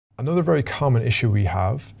Another very common issue we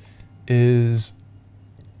have is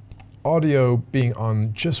audio being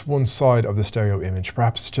on just one side of the stereo image.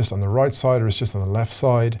 Perhaps it's just on the right side or it's just on the left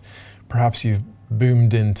side. Perhaps you've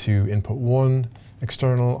boomed into input 1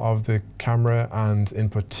 external of the camera and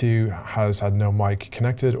input 2 has had no mic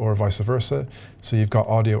connected, or vice versa. So you've got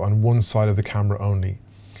audio on one side of the camera only.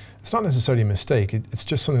 It's not necessarily a mistake, it's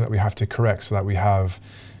just something that we have to correct so that we have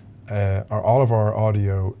all of our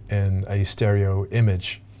audio in a stereo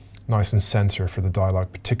image, nice and center for the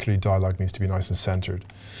dialogue. Particularly dialogue needs to be nice and centered.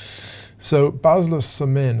 So Basla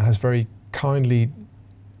Samin has very kindly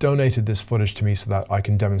donated this footage to me so that I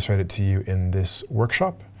can demonstrate it to you in this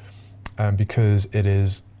workshop, because it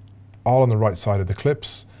is all on the right side of the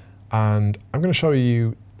clips. And I'm going to show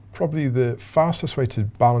you probably the fastest way to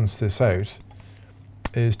balance this out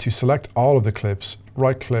is to select all of the clips,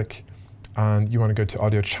 right click, and you want to go to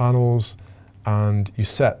audio channels, and you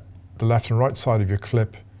set the left and right side of your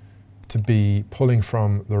clip to be pulling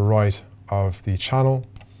from the right of the channel.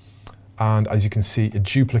 And as you can see, it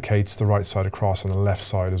duplicates the right side across on the left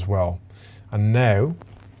side as well. And now,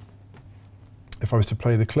 if I was to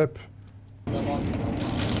play the clip,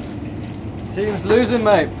 team's losing,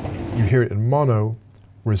 mate. You hear it in mono,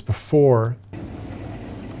 whereas before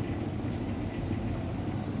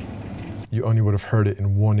you only would have heard it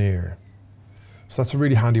in one ear. So that's a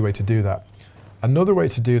really handy way to do that. Another way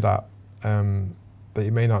to do that that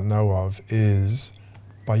you may not know of is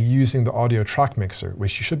by using the audio track mixer,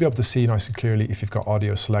 which you should be able to see nice and clearly if you've got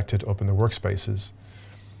audio selected up in the workspaces.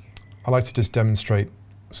 I like to just demonstrate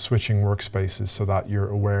switching workspaces so that you're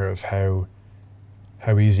aware of how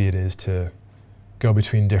easy it is to go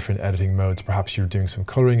between different editing modes. Perhaps you're doing some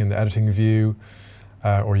coloring in the editing view,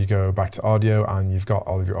 or you go back to audio and you've got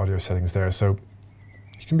all of your audio settings there. So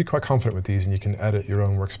you can be quite confident with these, and you can edit your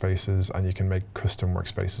own workspaces and you can make custom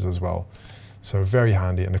workspaces as well. So very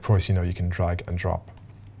handy. And of course, you know, you can drag and drop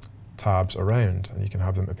tabs around and you can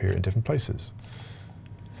have them appear in different places.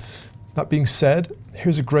 That being said,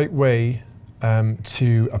 here's a great way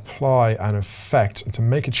to apply an effect and to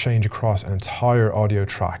make a change across an entire audio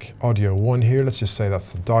track. Audio 1 here, let's just say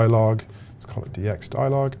that's the dialogue. Let's call it DX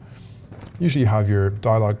dialogue. Usually you have your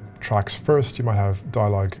dialogue tracks first. You might have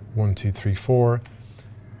dialogue 1, 2, 3, 4.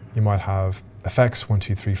 You might have effects 1,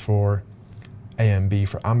 2, 3, 4. AMB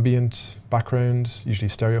for ambient backgrounds, usually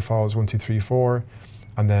stereo files 1, 2, 3, 4.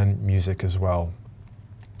 And then music as well.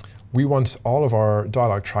 We want all of our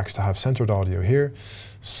dialogue tracks to have centered audio here.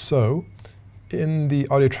 So in the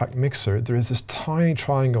audio track mixer, there is this tiny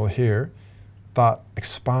triangle here that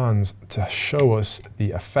expands to show us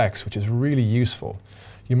the effects, which is really useful.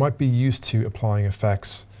 You might be used to applying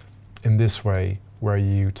effects in this way, where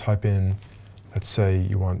you type in, let's say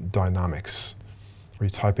you want dynamics, or you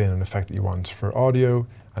type in an effect that you want for audio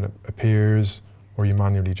and it appears, or you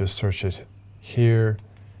manually just search it here.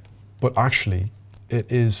 But actually,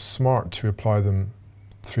 it is smart to apply them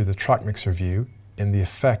through the track mixer view in the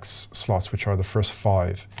effects slots, which are the first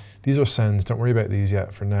 5. These are sends, don't worry about these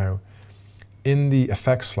yet for now. In the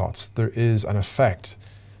effects slots, there is an effect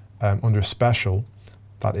under special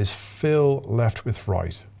that is fill left with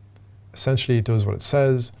right. Essentially, it does what it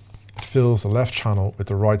says. It fills the left channel with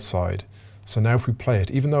the right side. So now if we play it,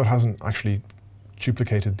 even though it hasn't actually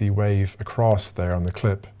duplicated the wave across there on the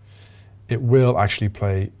clip, it will actually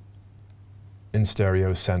play in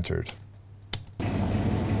stereo centered.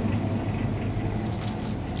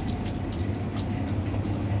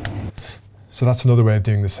 So that's another way of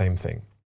doing the same thing.